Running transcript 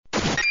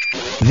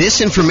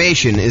This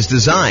information is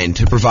designed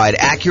to provide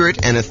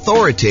accurate and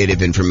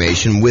authoritative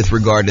information with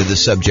regard to the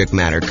subject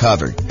matter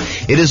covered.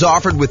 It is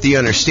offered with the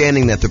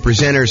understanding that the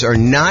presenters are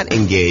not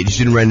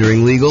engaged in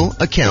rendering legal,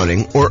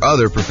 accounting, or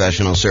other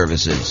professional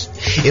services.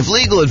 If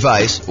legal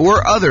advice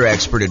or other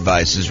expert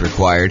advice is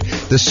required,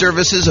 the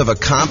services of a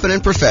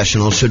competent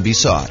professional should be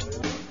sought.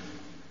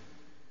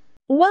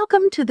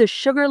 Welcome to the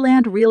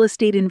Sugarland Real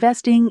Estate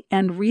Investing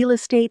and Real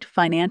Estate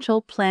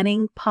Financial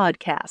Planning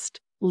Podcast.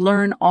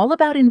 Learn all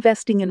about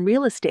investing in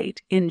real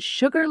estate in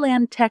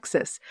Sugarland,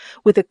 Texas,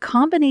 with a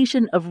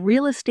combination of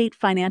real estate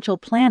financial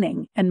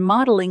planning and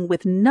modeling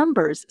with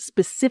numbers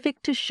specific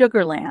to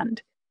Sugarland.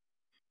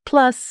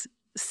 Plus,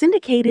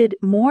 syndicated,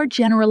 more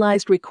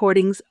generalized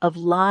recordings of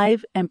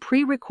live and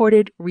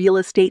pre-recorded real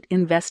estate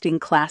investing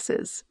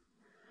classes.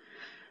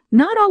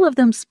 Not all of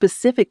them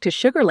specific to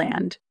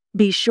Sugarland.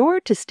 Be sure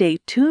to stay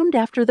tuned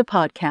after the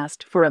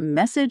podcast for a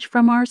message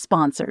from our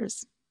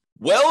sponsors.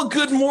 Well,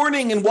 good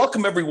morning and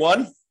welcome,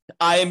 everyone.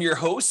 I am your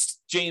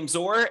host, James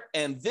Orr,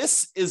 and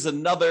this is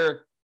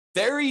another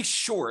very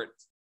short,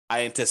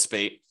 I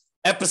anticipate,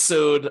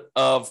 episode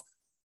of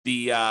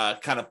the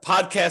kind of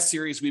podcast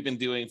series we've been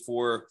doing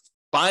for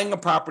buying a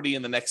property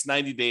in the next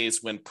 90 days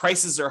when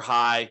prices are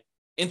high,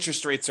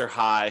 interest rates are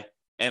high,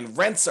 and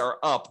rents are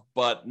up,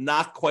 but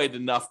not quite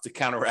enough to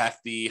counteract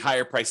the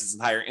higher prices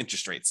and higher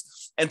interest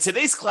rates. And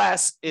today's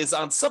class is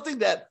on something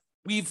that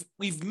we've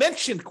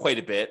mentioned quite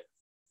a bit.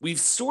 We've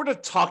sort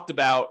of talked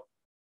about,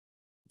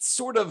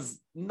 sort of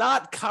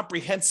not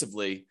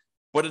comprehensively,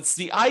 but it's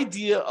the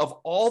idea of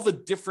all the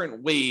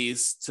different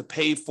ways to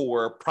pay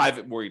for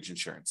private mortgage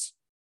insurance.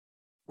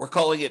 We're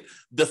calling it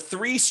the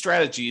 3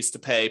 strategies to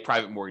pay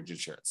private mortgage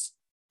insurance.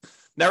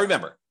 Now,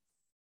 remember,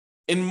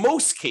 in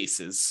most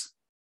cases,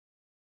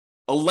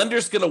 a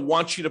lender's going to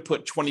want you to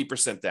put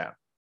 20% down.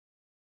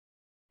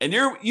 And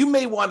you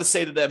may want to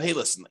say to them, hey,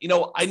 listen,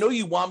 I know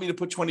you want me to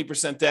put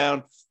 20%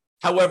 down.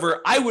 However,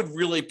 I would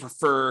really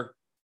prefer,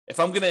 if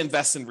I'm going to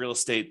invest in real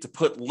estate, to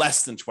put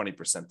less than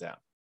 20% down.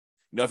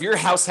 If you're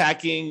house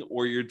hacking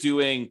or you're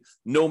doing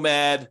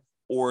nomad,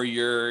 or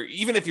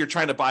even if you're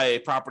trying to buy a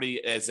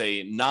property as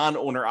a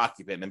non-owner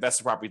occupant,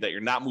 invest a property that you're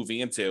not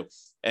moving into,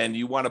 and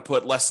you want to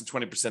put less than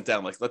 20%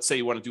 down, like let's say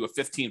you want to do a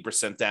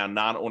 15% down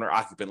non-owner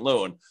occupant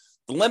loan,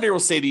 the lender will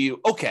say to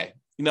you, okay,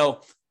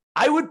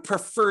 I would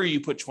prefer you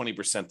put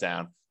 20%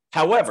 down.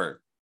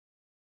 However,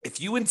 if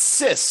you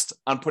insist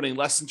on putting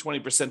less than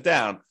 20%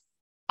 down,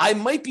 I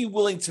might be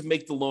willing to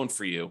make the loan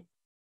for you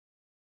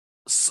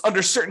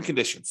under certain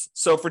conditions.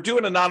 So if we're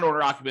doing a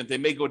non-owner occupant, they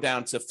may go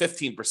down to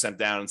 15%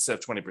 down instead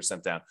of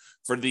 20% down.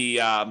 For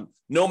the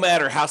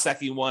nomad or house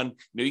hacking one,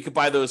 you could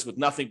buy those with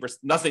nothing,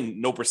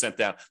 no percent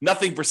down,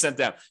 nothing percent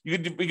down. You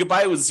could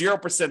buy it with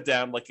 0%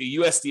 down, like a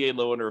USDA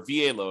loan or a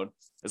VA loan,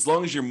 as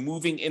long as you're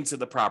moving into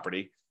the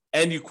property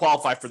and you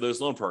qualify for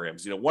those loan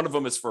programs. One of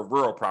them is for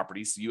rural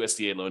properties, the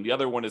USDA loan. The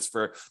other one is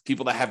for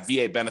people that have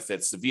VA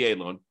benefits, the VA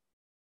loan.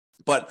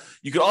 But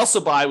you could also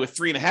buy with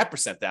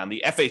 3.5% down,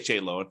 the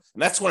FHA loan.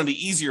 And that's one of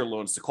the easier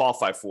loans to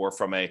qualify for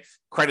from a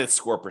credit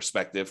score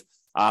perspective.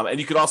 And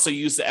you could also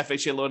use the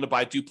FHA loan to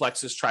buy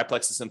duplexes,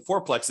 triplexes, and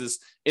fourplexes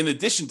in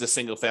addition to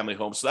single family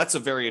homes. So that's a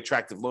very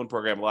attractive loan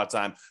program a lot of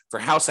time for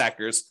house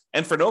hackers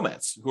and for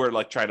nomads who are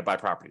like trying to buy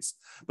properties.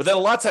 But then a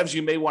lot of times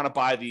you may want to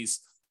buy these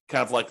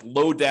kind of like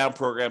low down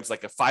programs,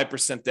 like a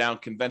 5% down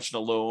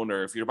conventional loan,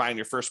 or if you're buying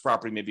your first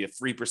property, maybe a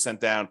 3%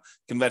 down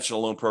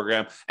conventional loan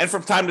program. And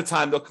from time to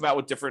time, they'll come out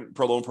with different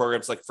pro loan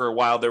programs. Like for a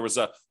while, there was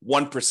a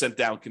 1%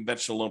 down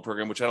conventional loan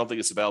program, which I don't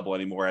think is available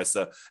anymore as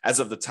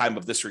of the time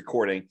of this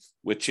recording,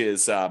 which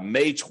is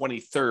May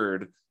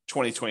 23rd,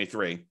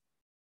 2023.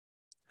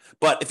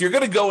 But if you're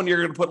going to go and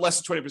you're going to put less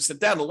than 20%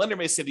 down, the lender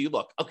may say to you,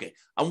 look, okay,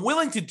 I'm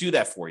willing to do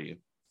that for you.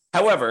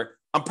 However,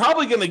 I'm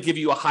probably going to give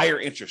you a higher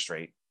interest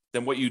rate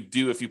than what you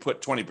do if you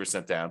put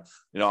 20% down.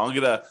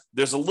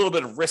 There's a little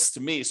bit of risk to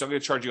me, so I'm going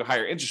to charge you a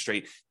higher interest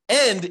rate.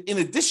 And in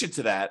addition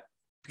to that,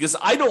 because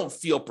I don't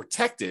feel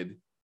protected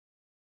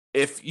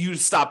if you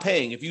stop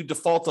paying, if you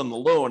default on the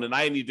loan and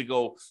I need to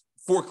go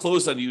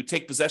foreclose on you,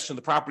 take possession of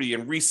the property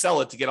and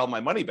resell it to get all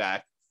my money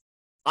back,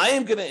 I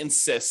am going to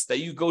insist that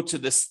you go to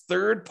this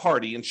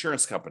third-party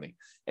insurance company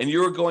and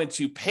you're going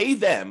to pay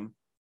them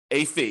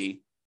a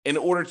fee in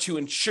order to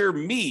insure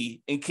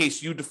me in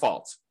case you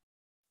default.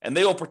 And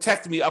they will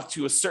protect me up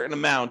to a certain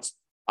amount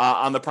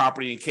on the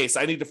property in case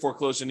I need to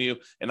foreclose on you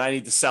and I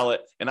need to sell it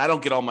and I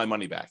don't get all my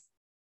money back.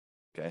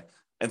 Okay.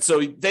 And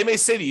so they may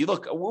say to you,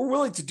 look, we're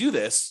willing to do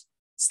this.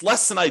 It's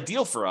less than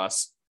ideal for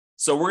us.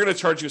 So we're going to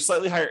charge you a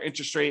slightly higher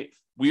interest rate.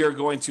 We are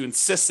going to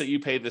insist that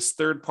you pay this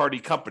third-party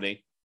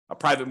company, a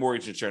private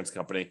mortgage insurance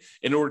company,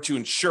 in order to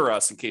insure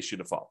us in case you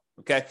default.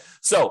 Okay.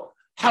 So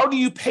how do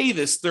you pay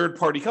this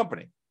third-party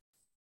company?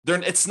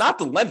 It's not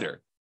the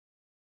lender.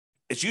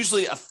 It's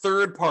usually a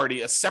third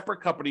party, a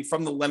separate company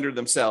from the lender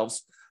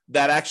themselves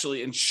that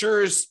actually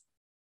insures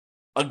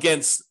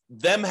against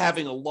them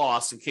having a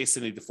loss in case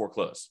they need to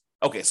foreclose.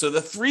 Okay, so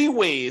the 3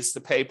 ways to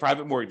pay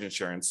private mortgage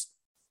insurance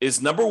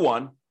is, number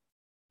 1,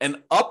 an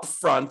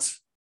upfront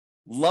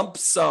lump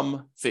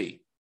sum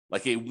fee,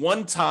 like a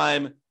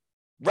one-time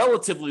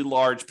relatively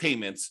large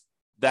payment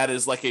that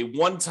is like a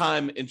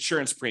one-time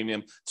insurance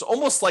premium. It's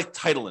almost like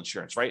title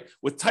insurance, right?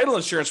 With title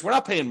insurance, we're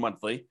not paying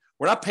monthly.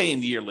 We're not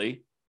paying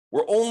yearly.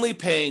 We're only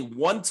paying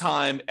one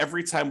time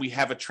every time we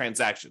have a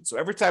transaction. So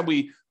every time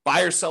we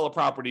buy or sell a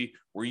property,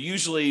 we're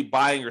usually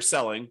buying or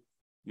selling,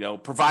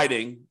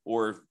 providing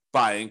or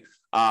buying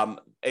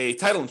a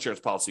title insurance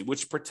policy,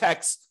 which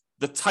protects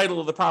the title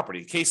of the property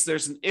in case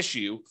there's an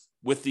issue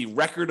with the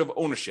record of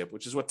ownership,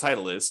 which is what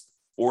title is,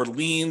 or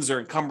liens or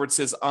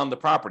encumbrances on the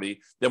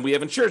property. Then we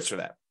have insurance for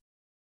that.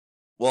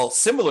 Well,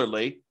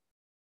 similarly,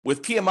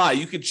 with PMI,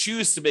 you could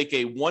choose to make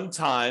a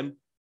one-time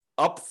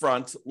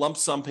upfront lump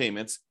sum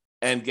payment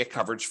and get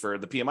coverage for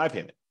the PMI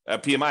payment,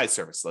 PMI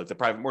service, like the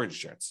private mortgage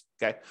insurance,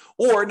 okay?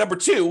 Or number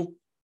two,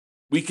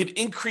 we could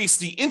increase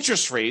the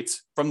interest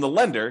rate from the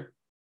lender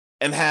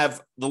and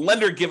have the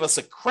lender give us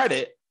a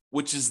credit,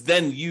 which is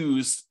then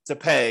used to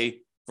pay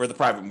for the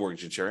private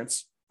mortgage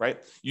insurance,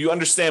 right? You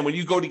understand when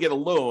you go to get a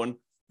loan,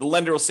 the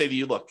lender will say to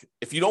you, look,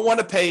 if you don't want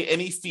to pay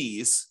any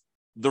fees,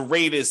 the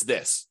rate is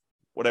this,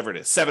 whatever it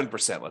is,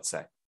 7%, let's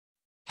say.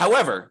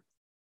 However,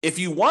 if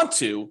you want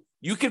to,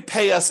 you could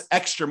pay us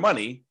extra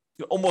money.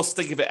 You almost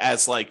think of it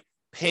as like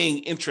paying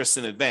interest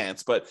in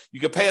advance, but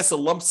you could pay us a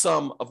lump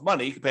sum of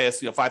money. You could pay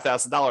us,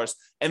 $5,000,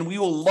 and we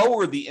will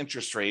lower the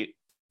interest rate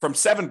from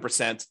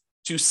 7%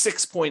 to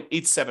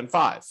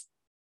 6.875.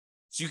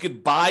 So you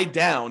could buy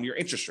down your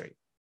interest rate.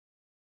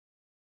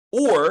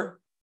 Or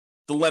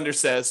the lender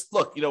says,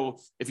 look,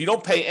 if you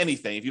don't pay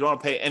anything, if you don't want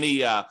to pay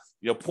any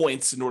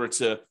points in order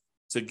to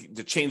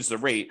change the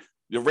rate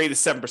is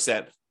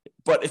 7%.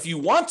 But if you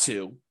want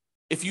to,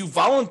 if you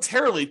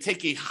voluntarily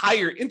take a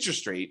higher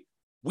interest rate,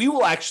 we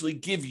will actually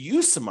give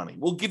you some money.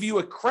 We'll give you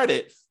a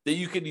credit that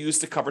you can use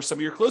to cover some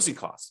of your closing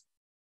costs.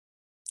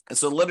 And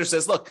so the lender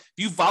says, look,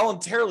 if you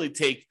voluntarily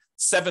take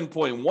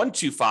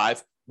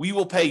 7.125, we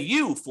will pay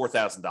you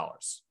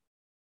 $4,000.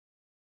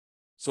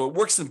 So it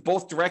works in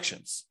both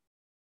directions.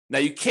 Now,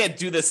 you can't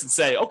do this and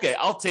say, okay,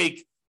 I'll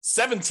take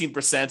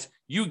 17%,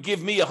 you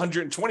give me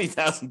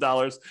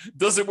 $120,000.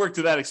 Doesn't work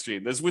to that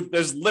extreme.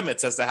 There's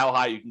limits as to how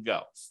high you can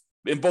go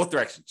in both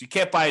directions. You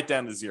can't buy it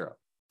down to zero,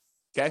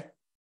 okay?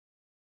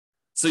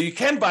 So you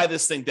can buy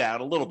this thing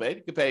down a little bit.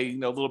 You can pay,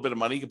 a little bit of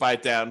money. You can buy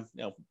it down,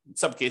 in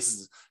some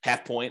cases,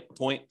 half point.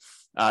 You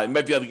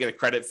might be able to get a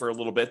credit for a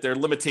little bit. There are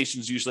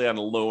limitations usually on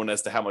a loan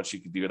as to how much you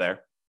can do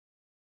there.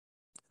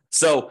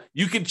 So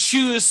you can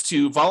choose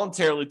to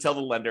voluntarily tell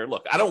the lender,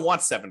 look, I don't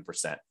want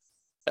 7%.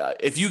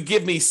 If you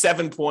give me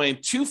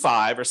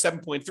 7.25 or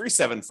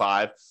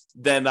 7.375,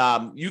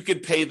 then you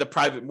could pay the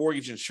private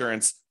mortgage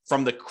insurance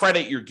from the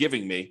credit you're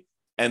giving me.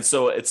 And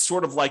so it's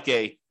sort of like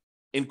a,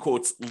 in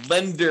quotes,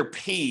 lender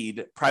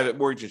paid private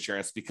mortgage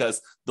insurance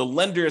because the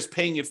lender is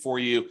paying it for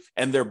you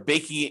and they're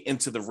baking it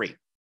into the rate.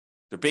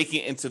 They're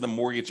baking it into the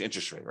mortgage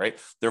interest rate, right?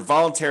 You're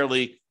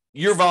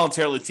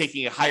voluntarily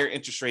taking a higher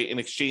interest rate in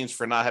exchange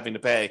for not having to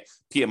pay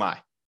PMI.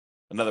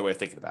 Another way of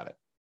thinking about it.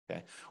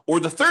 Okay. Or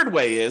the third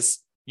way is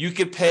you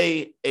could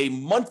pay a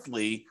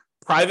monthly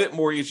private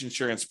mortgage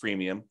insurance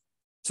premium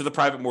to the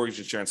private mortgage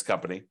insurance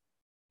company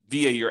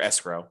via your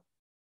escrow,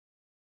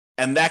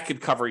 and that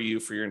could cover you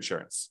for your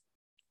insurance.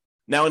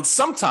 Now, and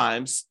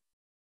sometimes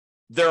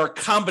there are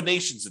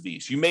combinations of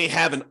these. You may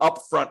have an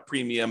upfront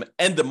premium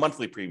and a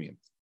monthly premium.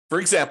 For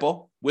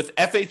example, with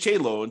FHA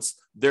loans,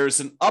 there's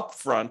an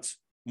upfront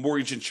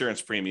mortgage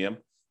insurance premium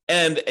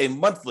and a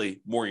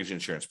monthly mortgage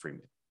insurance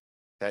premium.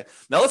 Okay.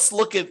 Now let's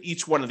look at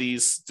each one of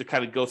these to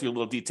kind of go through a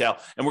little detail.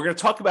 And we're going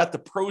to talk about the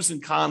pros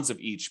and cons of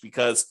each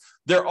because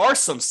there are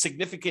some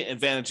significant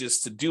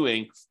advantages to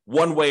doing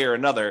one way or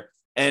another.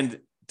 And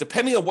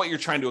depending on what you're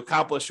trying to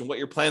accomplish and what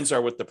your plans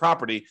are with the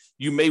property,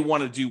 you may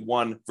want to do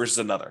one versus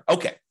another.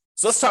 Okay.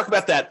 So let's talk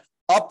about that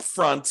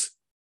upfront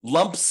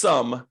lump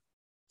sum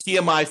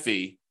PMI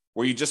fee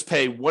where you just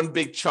pay one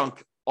big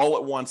chunk all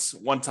at once,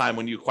 one time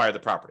when you acquire the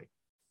property.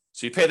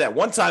 So you pay that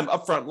one-time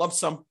upfront lump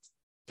sum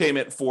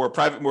payment for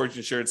private mortgage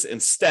insurance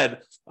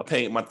instead of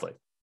paying it monthly.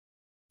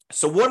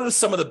 So what are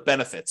some of the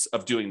benefits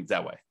of doing it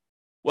that way?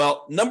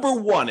 Well, number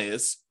one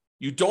is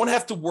you don't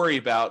have to worry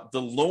about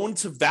the loan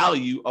to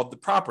value of the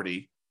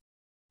property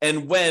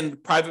and when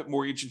private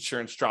mortgage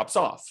insurance drops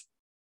off.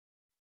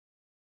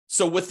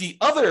 So with the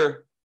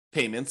other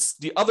payments,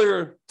 the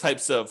other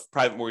types of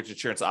private mortgage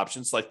insurance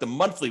options, like the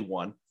monthly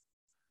one,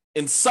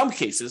 in some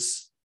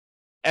cases,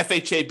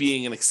 FHA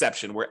being an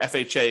exception, where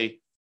FHA,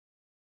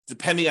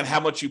 depending on how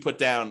much you put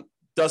down,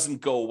 doesn't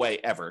go away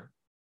ever.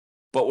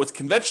 But with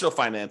conventional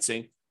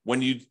financing,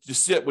 when you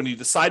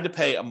decide to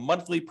pay a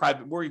monthly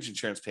private mortgage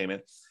insurance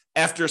payment,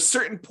 after a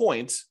certain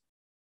point,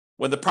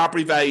 when the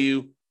property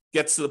value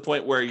gets to the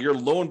point where your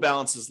loan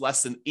balance is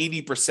less than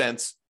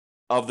 80%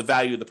 of the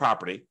value of the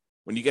property,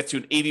 when you get to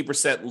an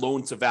 80%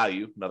 loan to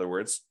value, in other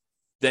words,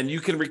 then you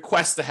can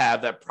request to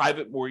have that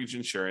private mortgage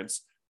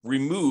insurance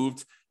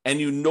removed and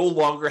you no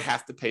longer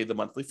have to pay the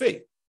monthly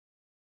fee.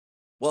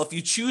 Well, if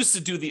you choose to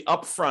do the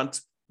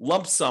upfront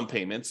lump sum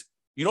payment,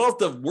 you don't have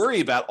to worry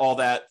about all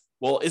that.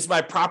 Well, is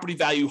my property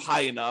value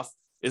high enough?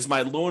 Is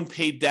my loan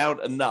paid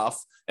down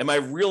enough Am I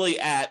really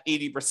at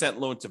 80%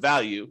 loan to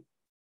value?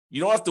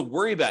 You don't have to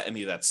worry about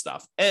any of that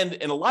stuff. And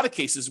in a lot of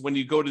cases, when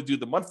you go to do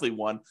the monthly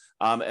one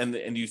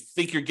and you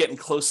think you're getting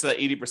close to that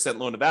 80%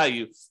 loan to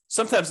value,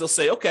 sometimes they'll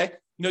say, okay,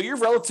 you're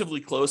relatively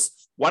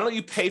close. Why don't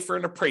you pay for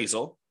an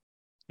appraisal?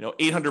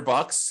 $800,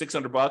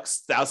 $600,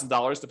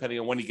 $1,000, depending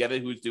on when you get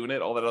it, who's doing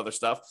it, all that other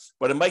stuff.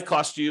 But it might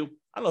cost you,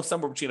 I don't know,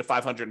 somewhere between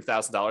 $500 and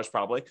 $1,000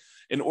 probably,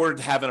 in order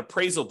to have an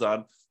appraisal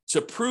done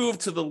to prove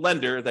to the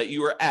lender that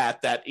you are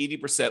at that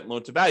 80%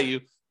 loan to value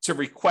to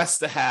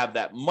request to have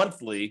that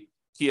monthly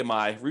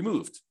PMI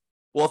removed.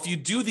 Well, if you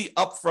do the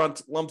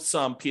upfront lump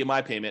sum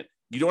PMI payment,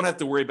 you don't have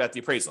to worry about the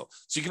appraisal.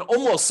 So you can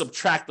almost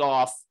subtract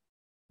off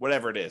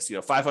whatever it is,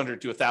 $500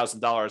 to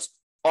 $1,000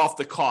 off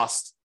the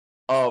cost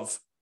of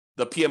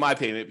the PMI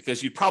payment,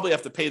 because you'd probably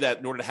have to pay that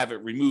in order to have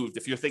it removed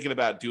if you're thinking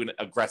about doing it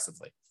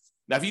aggressively.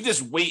 Now, if you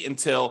just wait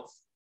until,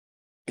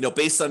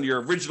 based on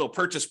your original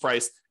purchase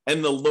price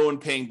and the loan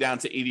paying down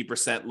to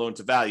 80% loan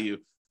to value,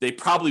 they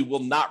probably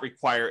will not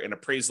require an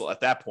appraisal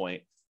at that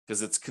point,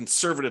 because it's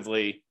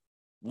conservatively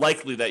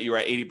likely that you're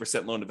at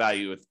 80% loan to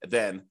value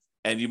then,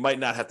 and you might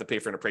not have to pay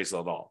for an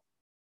appraisal at all.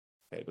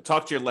 Okay, but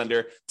talk to your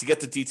lender to get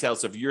the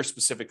details of your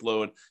specific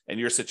loan and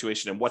your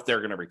situation and what they're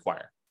going to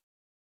require.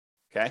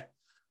 Okay.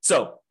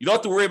 So you don't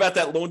have to worry about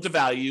that loan to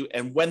value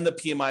and when the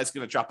PMI is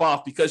going to drop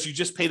off, because you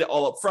just paid it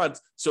all up front.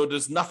 So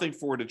there's nothing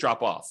for it to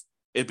drop off.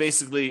 It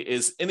basically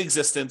is in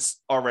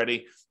existence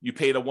already. You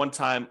paid a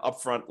one-time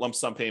upfront lump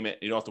sum payment.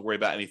 You don't have to worry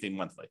about anything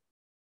monthly.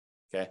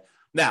 Okay.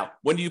 Now,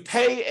 when you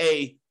pay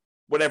a,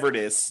 whatever it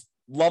is,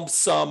 lump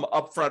sum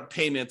upfront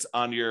payment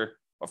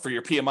for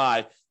your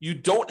PMI, you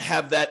don't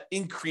have that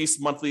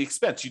increased monthly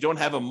expense. You don't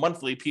have a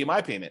monthly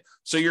PMI payment.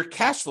 So your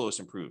cash flow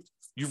is improved.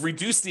 You've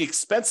reduced the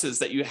expenses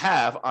that you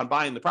have on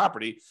buying the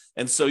property.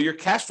 And so your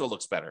cash flow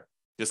looks better,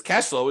 because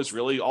cash flow is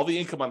really all the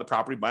income on the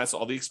property minus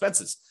all the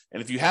expenses.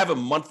 And if you have a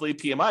monthly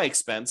PMI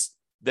expense,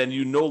 then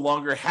you no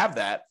longer have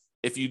that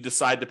if you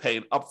decide to pay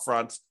an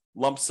upfront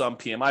lump sum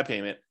PMI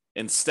payment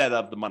instead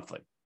of the monthly.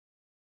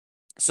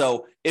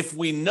 So if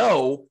we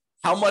know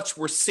how much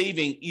we're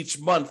saving each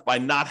month by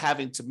not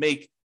having to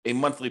make a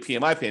monthly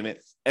PMI payment,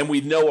 and we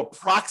know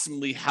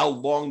approximately how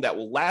long that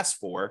will last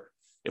for,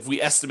 if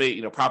we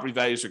estimate, property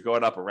values are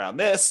going up around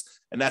this,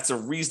 and that's a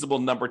reasonable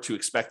number to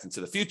expect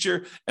into the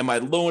future, and my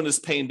loan is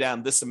paying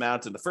down this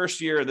amount in the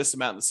first year and this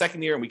amount in the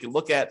second year, and we can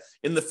look at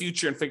in the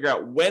future and figure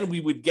out when we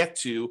would get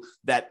to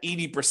that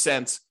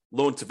 80%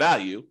 loan to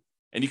value.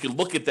 And you can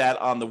look at that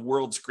on the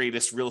world's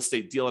greatest real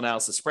estate deal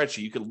analysis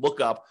spreadsheet. You can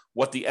look up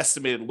what the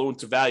estimated loan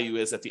to value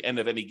is at the end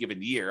of any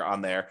given year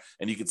on there,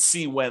 and you can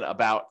see when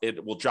about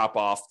it will drop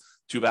off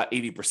to about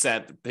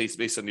 80%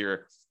 based on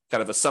your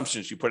kind of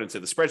assumptions you put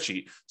into the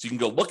spreadsheet. So you can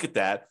go look at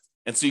that.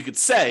 And so you could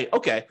say,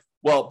 okay,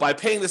 well, by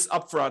paying this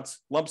upfront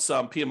lump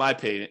sum PMI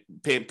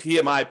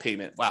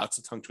payment, wow, it's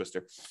a tongue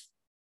twister,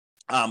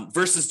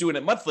 versus doing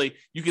it monthly,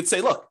 you could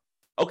say, look,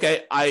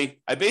 okay, I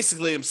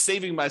basically am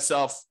saving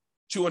myself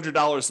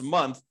 $200 a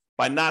month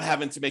by not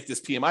having to make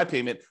this PMI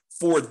payment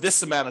for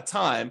this amount of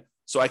time.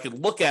 So I could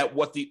look at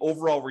what the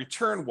overall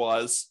return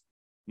was,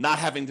 not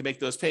having to make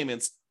those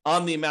payments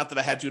on the amount that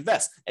I had to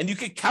invest. And you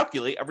could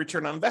calculate a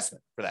return on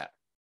investment for that.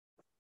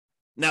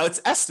 Now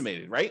it's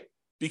estimated, right?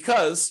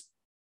 Because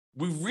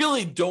we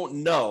really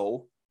don't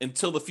know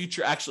until the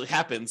future actually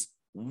happens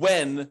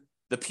when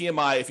the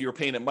PMI, if you were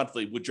paying it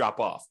monthly, would drop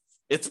off.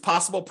 It's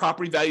possible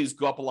property values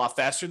go up a lot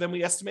faster than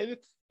we estimated,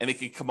 and it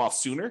can come off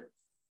sooner.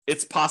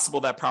 It's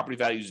possible that property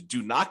values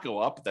do not go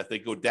up, that they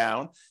go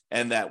down,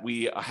 and that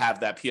we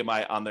have that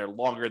PMI on there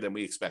longer than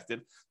we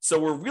expected. So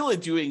we're really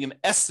doing an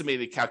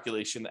estimated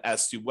calculation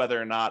as to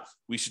whether or not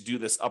we should do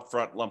this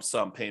upfront lump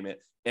sum payment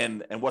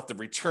and what the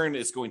return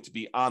is going to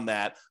be on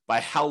that by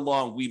how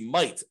long we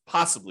might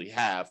possibly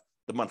have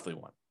the monthly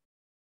one.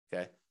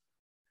 Okay.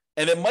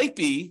 And it might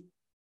be,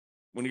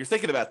 when you're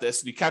thinking about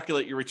this, you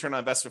calculate your return on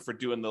investment for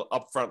doing the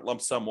upfront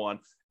lump sum one,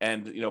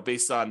 and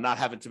based on not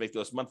having to make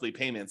those monthly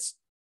payments,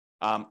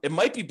 it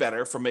might be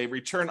better from a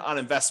return on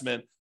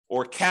investment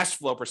or cash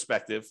flow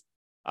perspective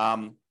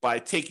by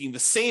taking the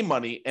same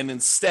money and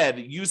instead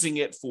using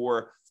it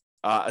for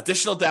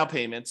additional down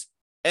payments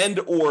and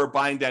or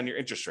buying down your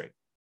interest rate.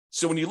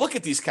 So when you look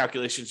at these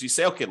calculations, you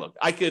say, okay, look,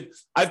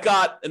 I've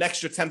got an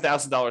extra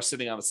 $10,000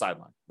 sitting on the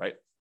sideline, right?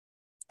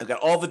 I've got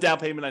all the down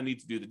payment I need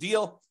to do the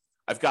deal.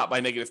 I've got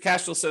my negative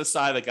cash flow set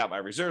aside. I got my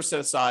reserves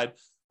set aside.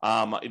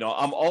 I'm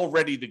all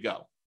ready to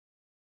go.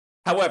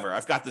 However,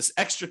 I've got this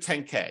extra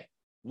 10K.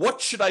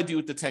 What should I do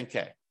with the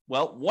 10K?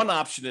 Well, one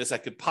option is I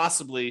could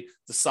possibly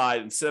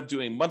decide, instead of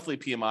doing monthly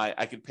PMI,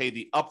 I could pay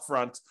the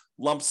upfront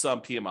lump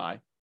sum PMI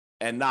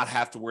and not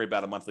have to worry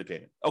about a monthly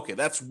payment. Okay,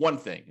 that's one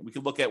thing. We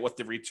could look at what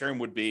the return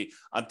would be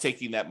on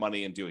taking that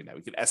money and doing that.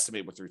 We could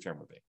estimate what the return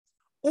would be.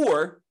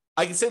 Or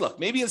I can say, look,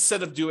 maybe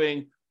instead of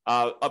doing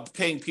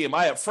paying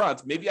PMI up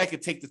front, maybe I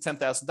could take the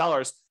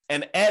 $10,000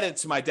 and add it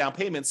to my down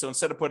payment. So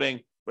instead of putting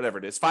whatever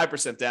it is,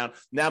 5% down,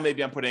 now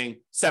maybe I'm putting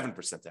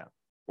 7% down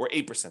or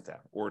 8% down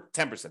or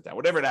 10% down,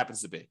 whatever it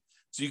happens to be.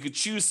 So you could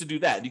choose to do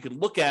that. And you can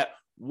look at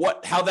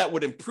how that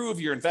would improve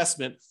your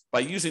investment by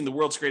using the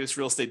world's greatest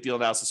real estate deal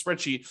analysis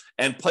spreadsheet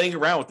and playing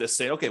around with this,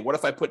 saying, okay, what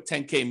if I put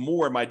 10K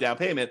more in my down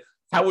payment?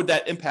 How would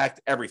that impact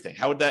everything?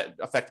 How would that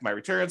affect my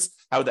returns?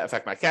 How would that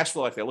affect my cash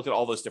flow? Like, I look at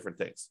all those different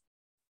things.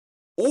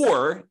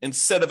 Or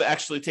instead of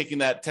actually taking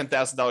that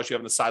 $10,000 you have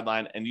on the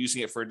sideline and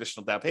using it for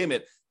additional down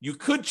payment, you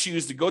could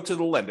choose to go to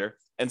the lender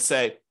and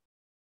say,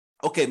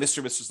 okay, Mr.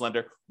 and Mrs.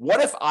 Lender,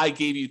 what if I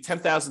gave you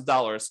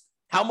 $10,000?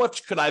 How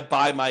much could I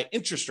buy my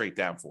interest rate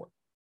down for?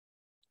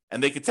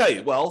 And they could tell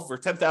you, well, for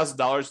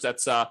 $10,000,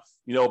 that's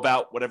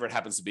about whatever it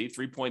happens to be,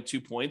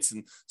 3.2 points.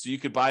 And so you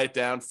could buy it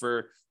down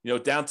for,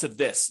 down to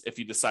this if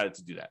you decided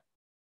to do that.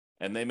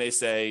 And they may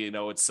say,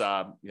 it's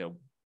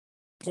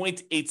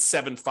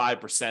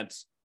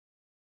 0.875%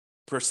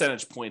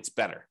 percentage points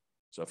better.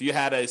 So if you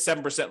had a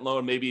 7%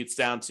 loan, maybe it's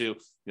down to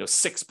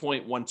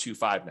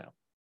 6.125 now.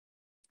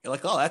 You're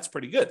like, oh, that's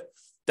pretty good.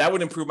 That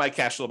would improve my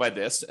cash flow by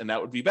this, and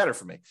that would be better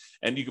for me.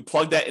 And you could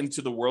plug that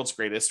into the world's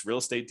greatest real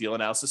estate deal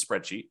analysis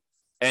spreadsheet,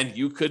 and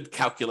you could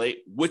calculate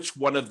which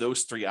one of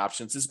those three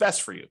options is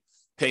best for you.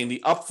 Paying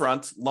the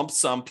upfront lump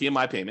sum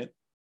PMI payment,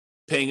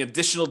 paying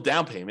additional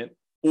down payment,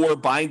 or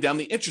buying down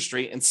the interest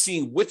rate and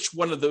seeing which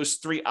one of those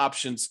three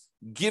options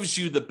gives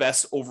you the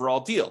best overall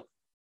deal.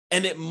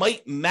 And it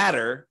might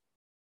matter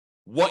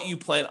what you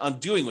plan on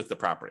doing with the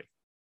property.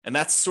 And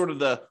that's sort of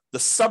the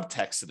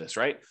subtext of this,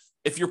 right?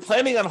 If you're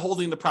planning on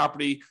holding the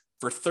property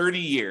for 30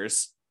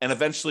 years and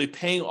eventually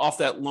paying off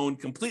that loan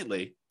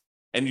completely,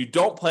 and you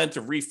don't plan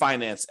to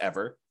refinance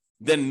ever,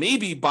 then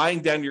maybe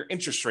buying down your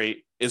interest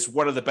rate is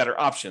one of the better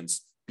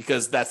options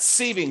because that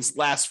savings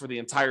lasts for the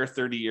entire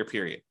 30-year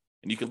period.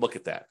 And you can look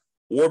at that.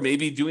 Or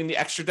maybe doing the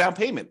extra down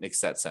payment makes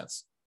that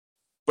sense.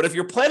 But if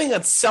you're planning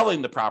on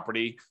selling the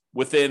property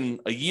within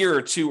a year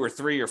or two or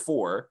three or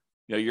four,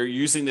 you're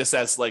using this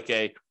as like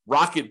a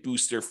rocket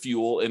booster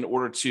fuel in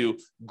order to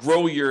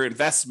grow your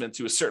investment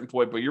to a certain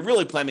point, but you're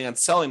really planning on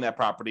selling that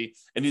property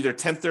and either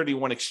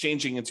 1031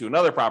 exchanging into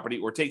another property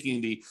or taking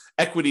the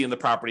equity in the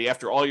property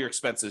after all your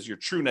expenses, your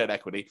true net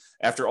equity,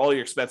 after all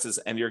your expenses,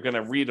 and you're going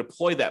to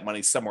redeploy that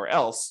money somewhere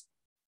else,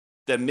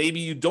 then maybe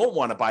you don't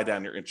want to buy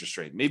down your interest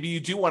rate. Maybe you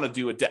do want to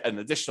do an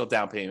additional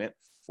down payment,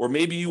 or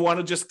maybe you want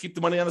to just keep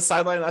the money on the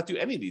sideline and not do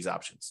any of these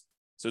options.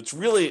 So it's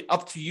really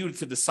up to you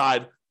to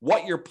decide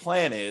what your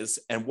plan is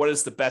and what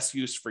is the best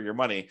use for your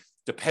money,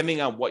 depending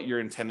on what you're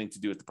intending to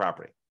do with the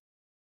property.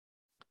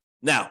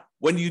 Now,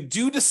 when you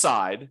do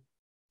decide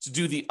to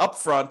do the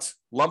upfront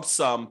lump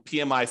sum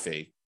PMI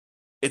fee,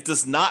 it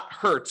does not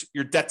hurt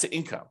your debt to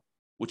income,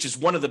 which is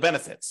one of the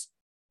benefits.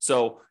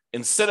 So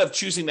instead of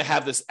choosing to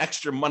have this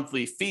extra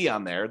monthly fee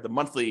on there, the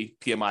monthly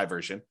PMI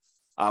version,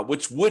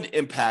 which would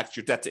impact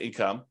your debt to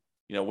income,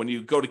 when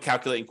you go to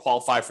calculate and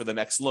qualify for the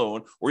next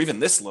loan or even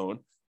this loan,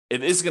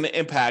 it is going to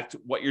impact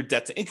what your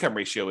debt to income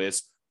ratio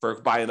is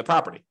for buying the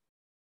property.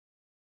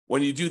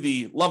 When you do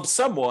the lump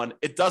sum one,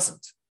 it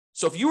doesn't.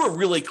 So if you were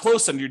really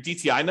close on your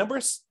DTI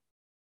numbers,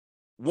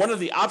 one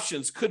of the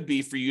options could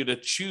be for you to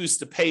choose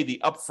to pay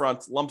the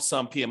upfront lump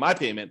sum PMI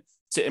payment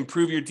to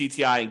improve your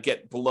DTI and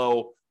get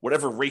below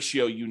whatever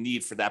ratio you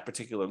need for that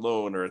particular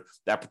loan or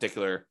that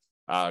particular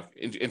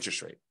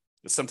interest rate.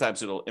 Because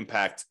sometimes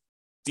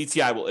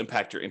DTI will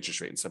impact your interest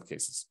rate in some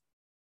cases.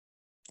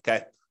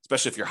 Okay.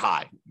 Especially if you're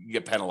high, you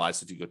get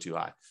penalized if you go too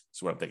high.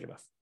 That's what I'm thinking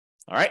of.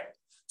 All right.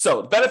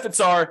 So the benefits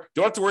are,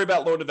 don't have to worry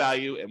about loan to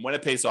value. And when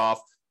it pays off,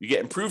 you get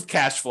improved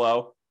cash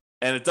flow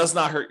and it does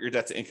not hurt your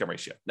debt to income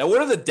ratio. Now,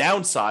 what are the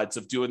downsides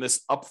of doing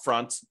this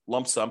upfront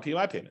lump sum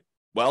PMI payment?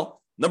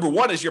 Well, number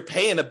one is you're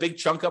paying a big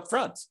chunk up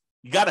front.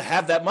 You got to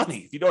have that money.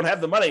 If you don't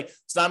have the money,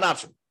 it's not an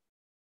option.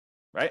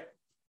 Right.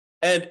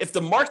 And if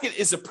the market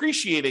is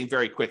appreciating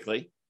very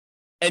quickly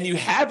and you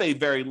have a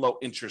very low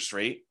interest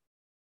rate,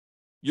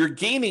 you're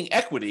gaining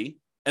equity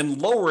and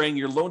lowering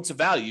your loan to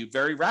value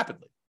very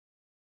rapidly,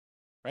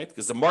 right?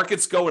 Because the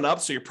market's going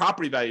up, so your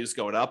property value is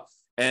going up,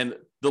 and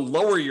the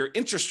lower your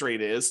interest rate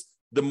is,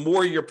 the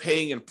more you're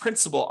paying in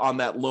principal on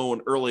that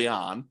loan early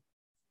on.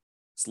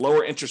 It's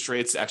lower interest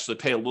rates actually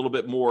pay a little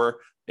bit more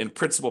in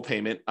principal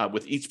payment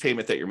with each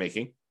payment that you're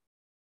making.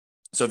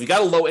 So if you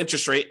got a low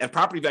interest rate and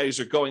property values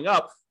are going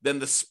up, then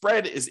the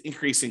spread is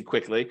increasing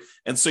quickly.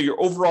 And so your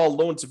overall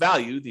loan to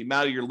value, the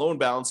amount of your loan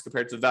balance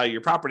compared to the value of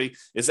your property,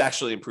 is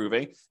actually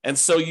improving. And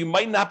so you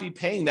might not be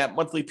paying that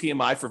monthly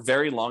PMI for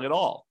very long at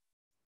all.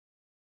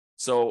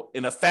 So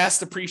in a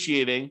fast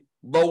appreciating,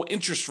 low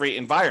interest rate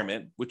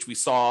environment, which we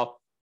saw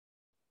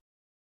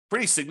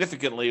pretty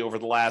significantly over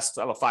the last,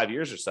 5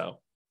 years or so,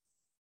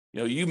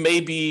 you may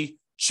be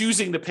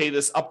choosing to pay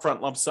this upfront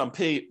lump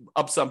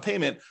sum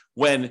payment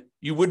when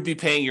you would be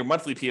paying your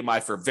monthly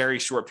PMI for a very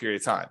short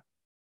period of time.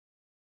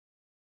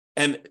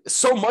 And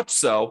so much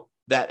so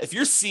that if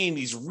you're seeing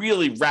these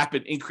really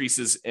rapid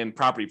increases in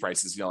property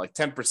prices, like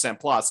 10%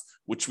 plus,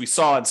 which we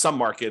saw in some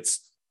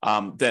markets,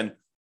 then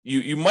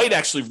you might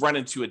actually run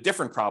into a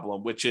different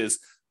problem, which is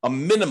a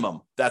minimum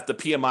that the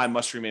PMI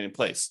must remain in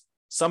place.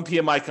 Some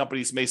PMI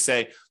companies may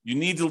say you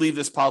need to leave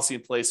this policy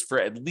in place for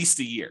at least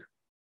a year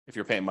if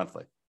you're paying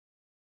monthly.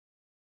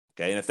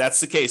 Okay, and if that's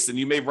the case, then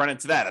you may run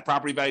into that. If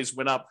property values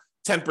went up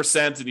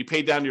 10% and you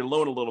pay down your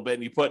loan a little bit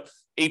and you put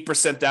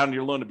 8% down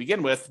your loan to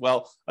begin with,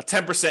 well, a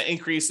 10%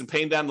 increase in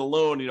paying down the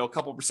loan, a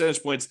couple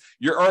percentage points,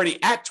 you're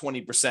already at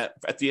 20%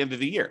 at the end of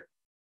the year.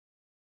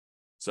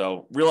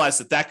 So realize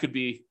that could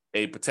be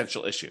a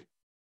potential issue.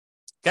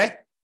 Okay.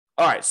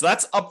 All right. So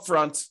that's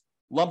upfront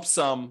lump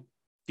sum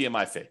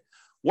PMI fee.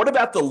 What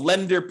about the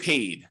lender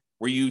paid,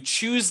 where you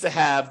choose to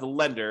have the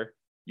lender,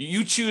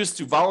 you choose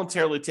to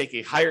voluntarily take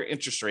a higher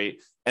interest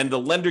rate and the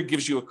lender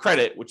gives you a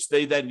credit, which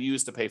they then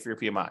use to pay for your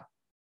PMI?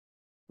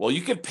 Well,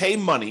 you could pay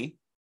money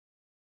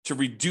to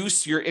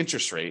reduce your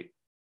interest rate.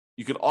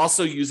 You could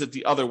also use it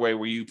the other way,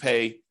 where you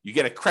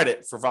get a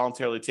credit for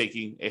voluntarily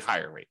taking a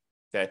higher rate.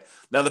 Okay.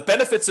 Now, the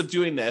benefits of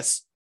doing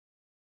this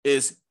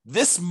is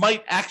this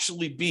might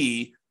actually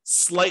be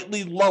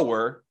slightly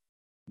lower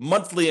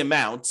monthly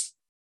amount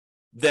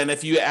than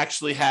if you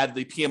actually had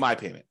the PMI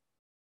payment.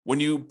 When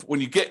you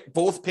get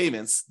both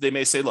payments, they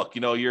may say, look,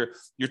 your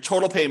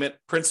total payment,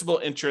 principal,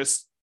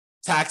 interest,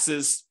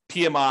 taxes,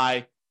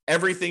 PMI,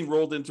 everything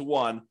rolled into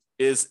one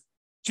is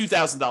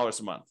 $2,000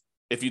 a month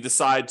if you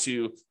decide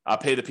to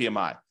pay the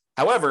PMI.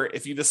 However,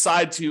 if you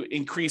decide to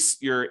increase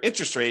your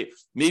interest rate,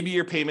 maybe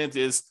your payment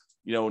is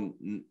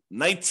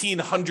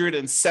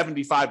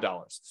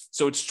 $1,975.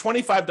 So it's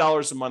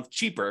 $25 a month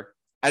cheaper,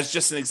 as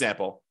just an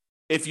example,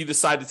 if you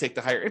decide to take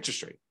the higher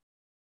interest rate.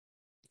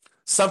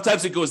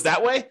 Sometimes it goes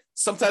that way.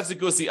 Sometimes it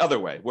goes the other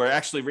way, where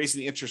actually raising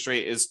the interest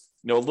rate is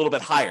a little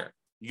bit higher.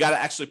 You got to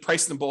actually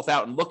price them both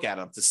out and look at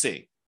them to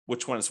see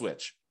which one is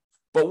which.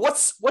 But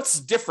what's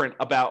different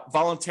about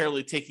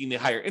voluntarily taking the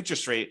higher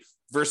interest rate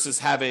versus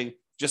having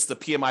just the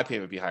PMI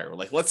payment be higher?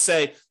 Like, let's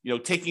say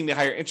taking the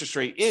higher interest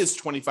rate is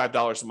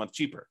 $25 a month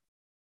cheaper.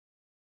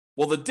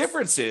 Well, the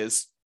difference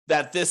is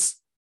that this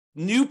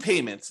new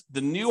payment,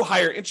 the new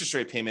higher interest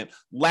rate payment,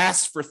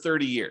 lasts for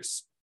 30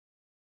 years.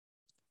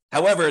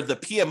 However, the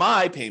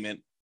PMI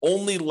payment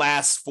only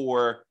lasts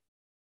for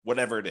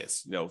whatever it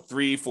is,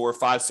 3, 4,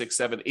 5, 6,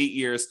 7, 8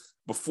 years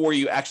before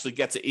you actually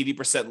get to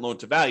 80% loan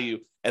to value.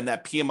 And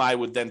that PMI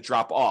would then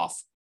drop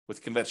off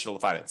with conventional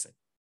financing.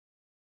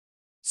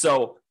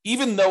 So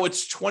even though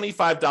it's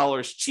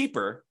 $25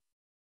 cheaper,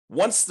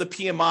 once the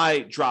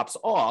PMI drops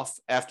off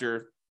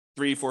after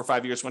 3, 4,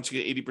 5 years, once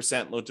you get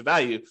 80% loan to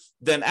value,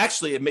 then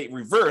actually it may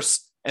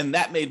reverse, and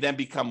that may then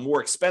become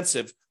more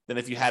expensive than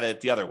if you had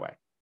it the other way.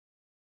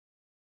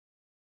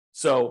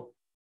 So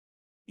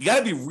you got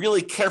to be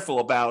really careful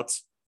about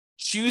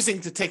choosing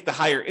to take the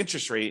higher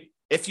interest rate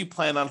if you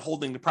plan on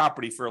holding the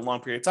property for a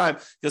long period of time,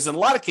 because in a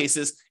lot of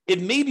cases,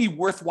 it may be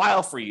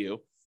worthwhile for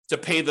you to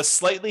pay the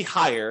slightly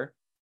higher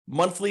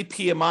monthly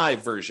PMI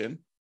version,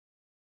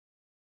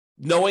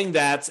 knowing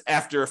that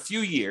after a few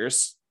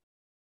years,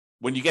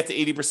 when you get to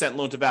 80%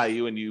 loan to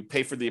value and you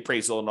pay for the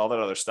appraisal and all that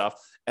other stuff,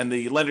 and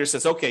the lender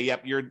says, okay,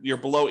 yep, you're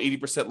below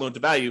 80% loan to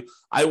value,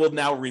 I will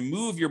now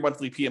remove your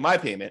monthly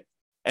PMI payment,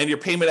 and your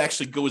payment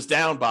actually goes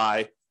down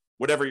by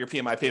whatever your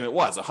PMI payment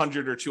was,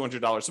 $100 or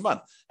 $200 a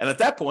month. And at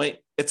that point,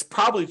 it's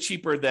probably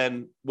cheaper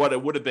than what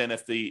it would have been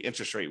if the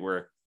interest rate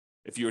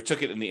if you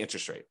took it in the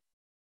interest rate.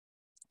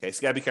 Okay, so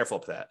you got to be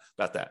careful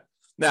about that.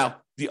 Now,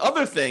 the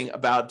other thing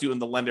about doing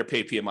the lender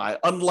pay PMI,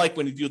 unlike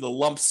when you do the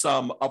lump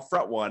sum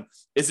upfront one,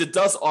 is it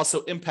does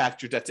also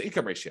impact your debt to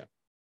income ratio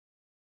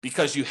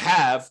because you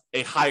have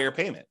a higher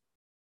payment.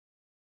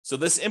 So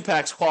this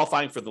impacts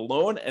qualifying for the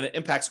loan, and it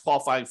impacts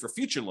qualifying for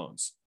future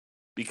loans,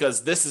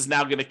 because this is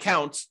now going to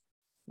count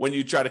when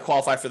you try to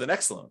qualify for the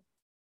next loan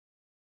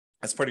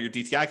as part of your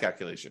DTI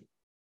calculation.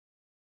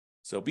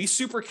 So be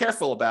super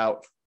careful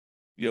about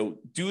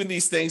doing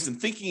these things and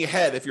thinking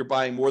ahead if you're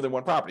buying more than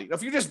one property. Now,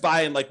 if you're just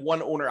buying like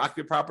one owner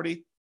occupied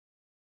property,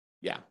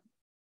 yeah,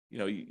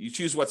 you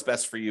choose what's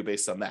best for you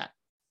based on that.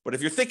 But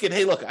if you're thinking,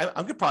 hey, look, I'm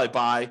going to probably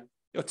buy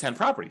 10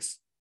 properties.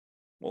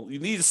 Well, you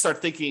need to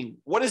start thinking,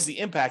 what is the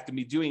impact of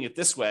me doing it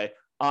this way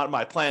on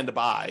my plan to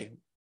buy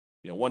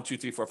 1, 2,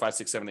 3, 4, 5,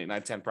 6, 7, 8,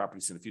 9, 10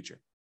 properties in the future?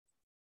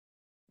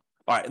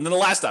 All right. And then the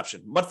last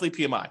option, monthly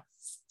PMI.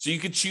 So you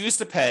could choose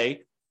to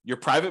pay your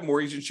private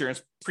mortgage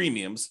insurance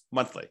premiums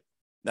monthly.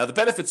 Now, the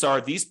benefits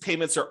are these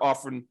payments are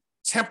often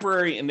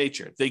temporary in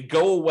nature. They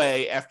go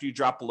away after you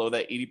drop below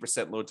that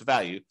 80% loan to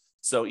value.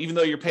 So even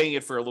though you're paying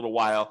it for a little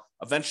while,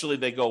 eventually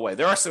they go away.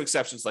 There are some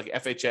exceptions like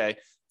FHA. If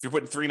you're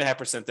putting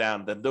 3.5%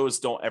 down, then those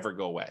don't ever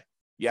go away.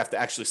 You have to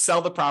actually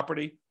sell the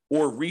property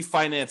or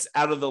refinance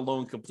out of the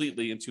loan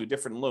completely into a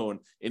different loan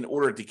in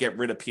order to get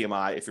rid of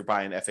PMI if you're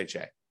buying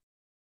FHA.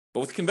 But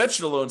with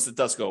conventional loans, it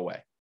does go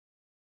away.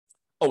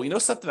 Oh,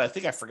 something I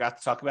think I forgot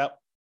to talk about?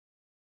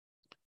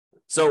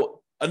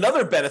 So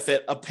another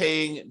benefit of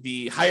paying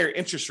the higher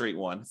interest rate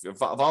one, if you're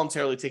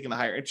voluntarily taking the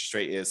higher interest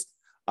rate, is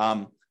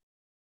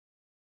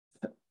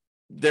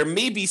there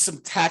may be some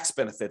tax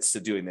benefits to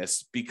doing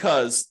this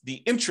because the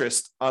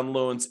interest on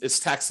loans is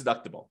tax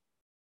deductible.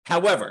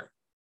 However,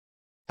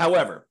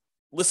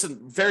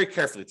 listen very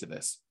carefully to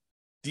this.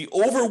 The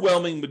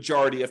overwhelming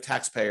majority of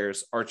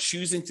taxpayers are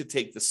choosing to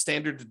take the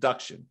standard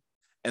deduction,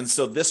 and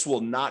so this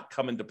will not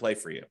come into play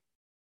for you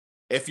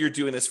if you're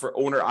doing this for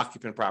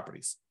owner-occupant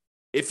properties.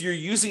 If you're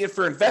using it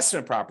for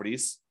investment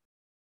properties,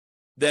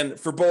 then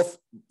for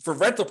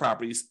rental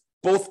properties,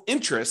 both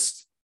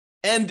interest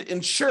and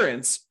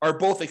insurance are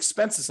both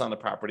expenses on the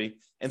property.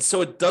 And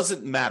so it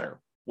doesn't matter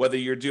whether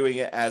you're doing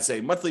it as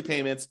a monthly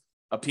payment,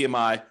 a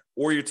PMI,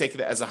 or you're taking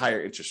it as a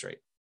higher interest rate.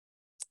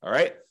 All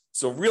right.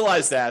 So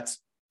realize that,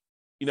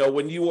 if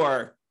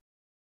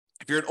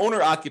you're an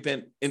owner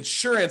occupant,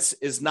 insurance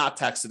is not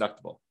tax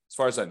deductible, as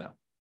far as I know.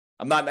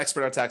 I'm not an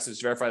expert on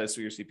taxes. Verify this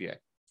with your CPA.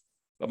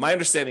 But my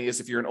understanding is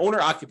if you're an owner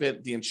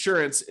occupant, the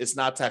insurance is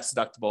not tax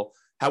deductible.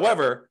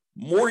 However,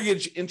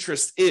 mortgage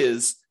interest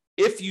is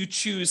if you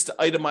choose to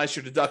itemize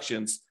your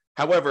deductions.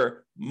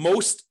 However,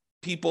 most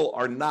people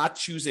are not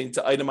choosing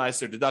to itemize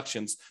their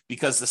deductions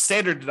because the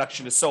standard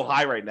deduction is so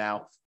high right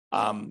now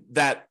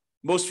that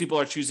most people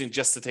are choosing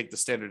just to take the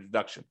standard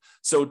deduction.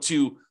 So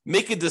to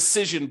make a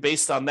decision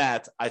based on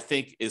that, I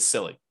think is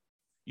silly.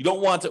 You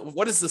don't want to,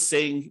 what is the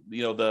saying?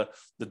 The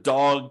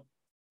dog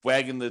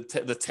wagging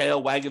the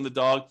tail wagging the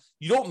dog.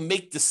 You don't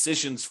make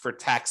decisions for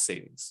tax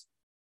savings,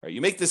 right?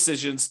 You make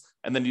decisions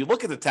and then you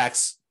look at the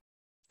tax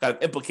kind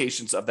of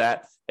implications of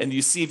that and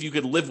you see if you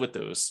could live with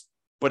those.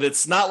 But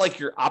it's not like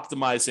you're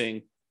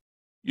optimizing.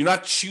 You're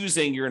not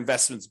choosing your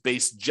investments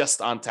based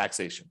just on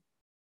taxation.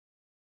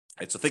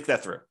 All right, so think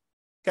that through.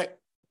 Okay.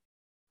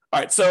 All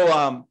right.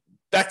 So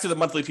back to the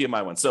monthly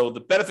PMI one. So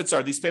the benefits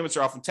are these payments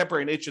are often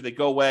temporary in nature. They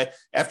go away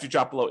after you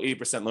drop below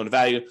 80% loan to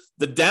value.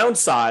 The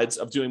downsides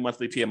of doing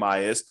monthly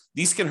PMI is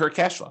these can hurt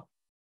cash flow.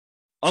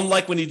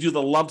 Unlike when you do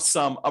the lump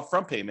sum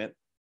upfront payment,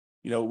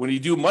 when you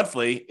do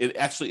monthly, it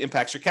actually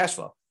impacts your cash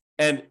flow.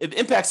 And it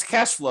impacts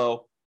cash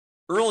flow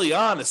early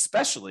on,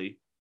 especially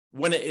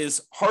when it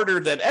is harder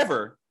than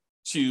ever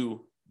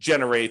to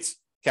generate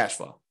cash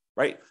flow,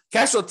 right?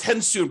 Cash flow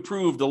tends to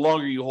improve the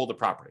longer you hold a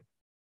property.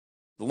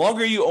 The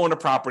longer you own a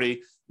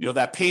property,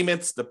 that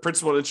payment, the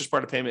principal and interest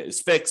part of payment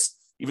is fixed,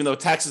 even though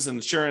taxes and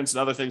insurance and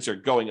other things are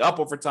going up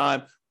over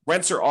time.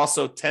 Rents are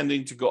also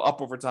tending to go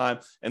up over time.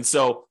 And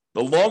so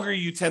the longer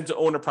you tend to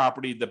own a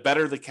property, the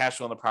better the cash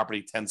flow on the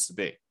property tends to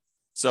be.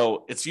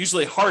 So it's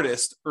usually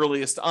hardest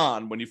earliest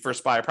on when you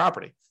first buy a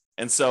property.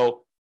 And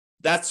so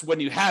that's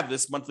when you have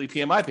this monthly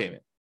PMI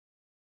payment,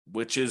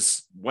 which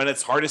is when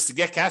it's hardest to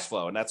get cash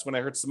flow. And that's when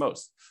it hurts the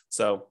most.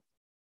 So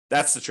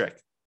that's the trick.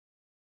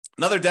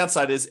 Another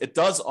downside is it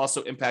does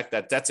also impact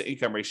that debt to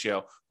income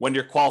ratio when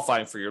you're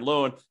qualifying for your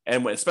loan,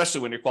 and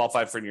especially when you're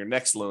qualifying for your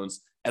next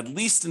loans, at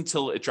least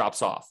until it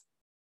drops off.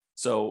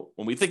 So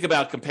when we think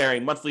about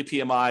comparing monthly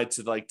PMI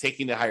to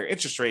taking the higher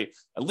interest rate,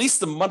 at least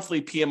the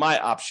monthly PMI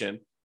option,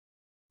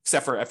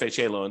 except for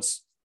FHA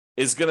loans,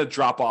 is going to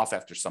drop off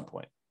after some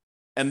point.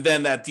 And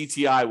then that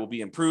DTI will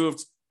be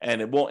improved and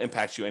it won't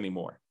impact you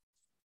anymore.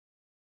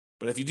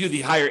 But if you do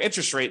the higher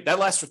interest rate, that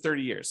lasts for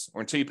 30 years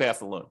or until you pay off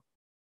the loan.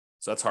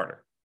 So that's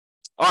harder.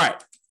 All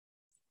right.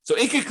 So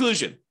in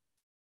conclusion,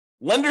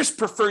 lenders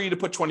prefer you to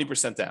put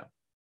 20% down.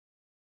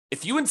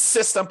 If you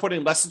insist on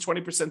putting less than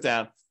 20%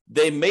 down,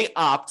 they may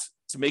opt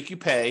to make you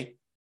pay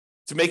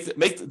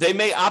they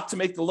may opt to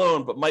make the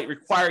loan, but might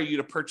require you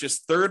to purchase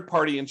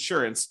third-party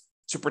insurance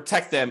to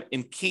protect them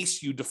in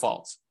case you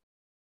default.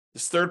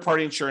 This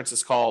third-party insurance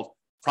is called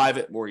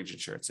private mortgage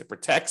insurance. It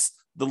protects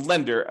the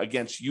lender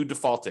against you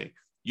defaulting.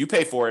 You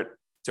pay for it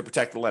to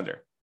protect the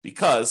lender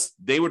because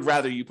they would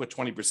rather you put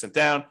 20%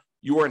 down.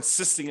 You are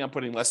insisting on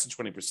putting less than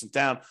 20%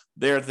 down.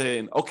 They're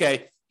saying,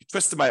 okay, you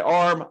twisted my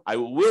arm. I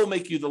will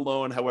make you the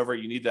loan. However,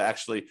 you need to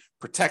actually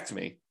protect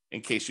me in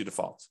case you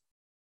default.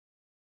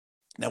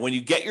 Now, when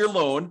you get your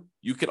loan,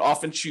 you can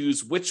often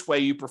choose which way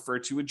you prefer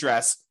to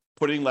address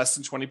putting less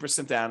than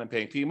 20% down and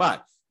paying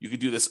PMI. You could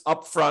do this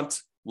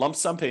upfront lump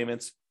sum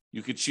payments.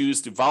 You could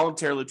choose to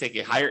voluntarily take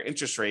a higher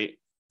interest rate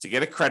to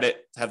get a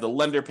credit to have the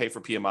lender pay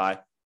for PMI,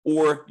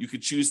 or you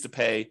could choose to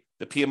pay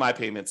the PMI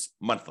payments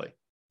monthly.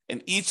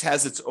 And each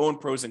has its own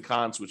pros and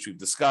cons, which we've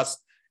discussed.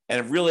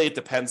 And really, it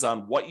depends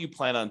on what you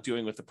plan on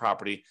doing with the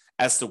property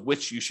as to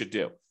which you should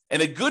do.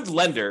 And a good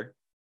lender,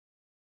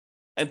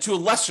 and to a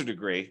lesser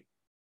degree,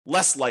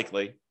 less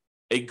likely,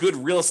 a good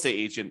real estate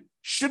agent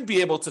should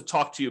be able to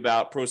talk to you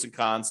about pros and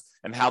cons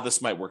and how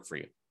this might work for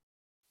you.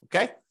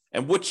 Okay?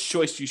 And which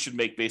choice you should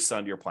make based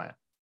on your plan.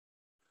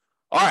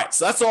 All right,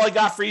 so that's all I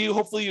got for you.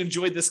 Hopefully you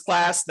enjoyed this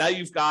class. Now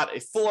you've got a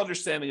full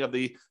understanding of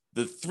the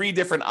three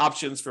different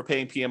options for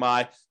paying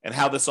PMI and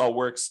how this all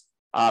works.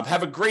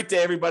 Have a great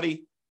day,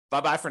 everybody.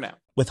 Bye-bye for now.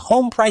 With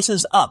home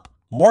prices up,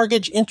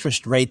 mortgage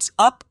interest rates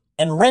up,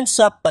 and rents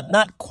up, but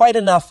not quite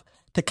enough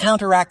to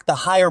counteract the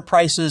higher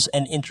prices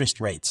and interest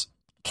rates.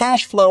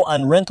 Cash flow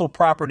on rental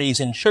properties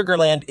in Sugar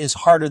Land is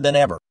harder than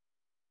ever.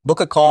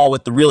 Book a call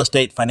with the Real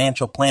Estate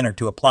Financial Planner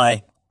to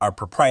apply our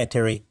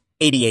proprietary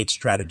 88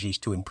 strategies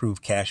to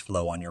improve cash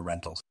flow on your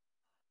rentals.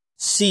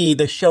 See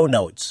the show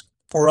notes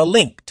for a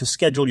link to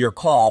schedule your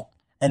call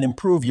and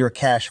improve your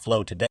cash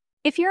flow today.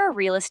 If you're a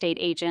real estate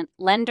agent,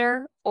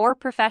 lender, or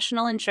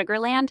professional in Sugar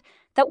Land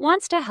that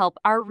wants to help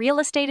our real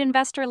estate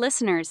investor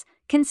listeners,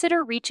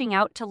 consider reaching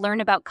out to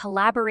learn about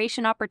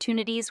collaboration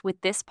opportunities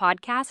with this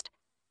podcast.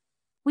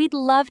 We'd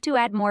love to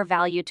add more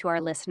value to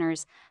our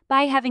listeners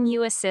by having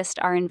you assist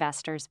our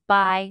investors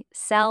buy,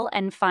 sell,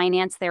 and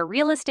finance their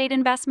real estate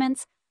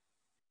investments,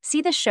 See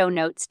the show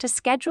notes to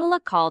schedule a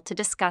call to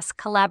discuss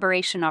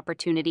collaboration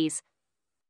opportunities.